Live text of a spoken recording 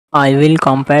I will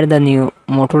compare the new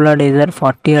Motorola Razr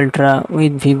 40 Ultra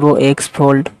with Vivo X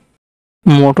Fold.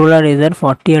 Motorola Razr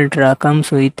 40 Ultra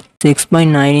comes with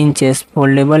 6.9 inches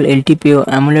foldable LTPO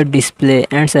AMOLED display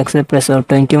and success ratio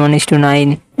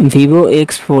 21:9. Vivo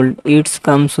X Fold it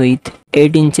comes with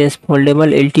 8 inches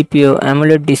foldable LTPO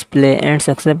AMOLED display and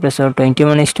success ratio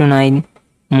 21:9.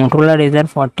 Motorola Razr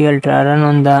 40 Ultra run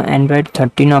on the Android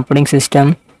 13 operating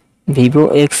system. Vivo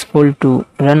X Fold 2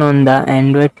 run on the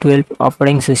Android 12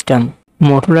 operating system.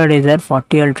 Motorola Razr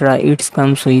 40 Ultra it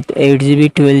comes with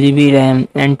 8GB 12GB RAM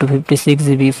and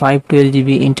 256GB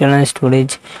 512GB internal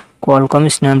storage,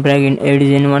 Qualcomm Snapdragon 8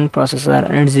 Gen 1 processor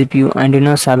and GPU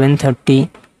Adreno 730.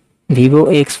 Vivo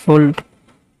X Fold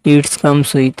it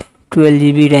comes with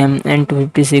 12GB RAM and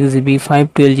 256GB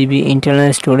 512GB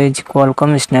internal storage,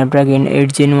 Qualcomm Snapdragon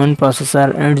 8 Gen 1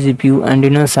 processor and GPU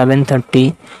Adreno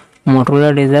 730.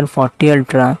 Motorola Razr 40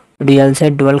 Ultra real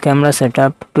set dual camera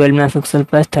setup 12 megapixel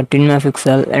plus 13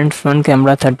 megapixel and front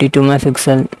camera 32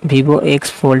 megapixel. Vivo X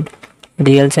Fold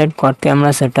real set quad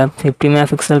camera setup 50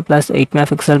 megapixel plus 8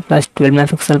 megapixel plus 12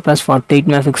 megapixel plus 48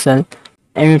 megapixel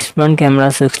and its front camera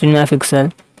 16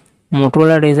 megapixel.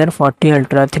 Motorola Razr 40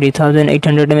 Ultra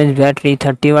 3800 mAh battery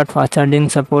 30 watt fast charging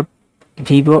support.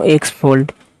 Vivo X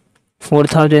Fold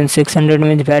 4600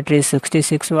 mAh battery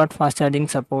 66 watt fast charging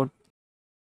support.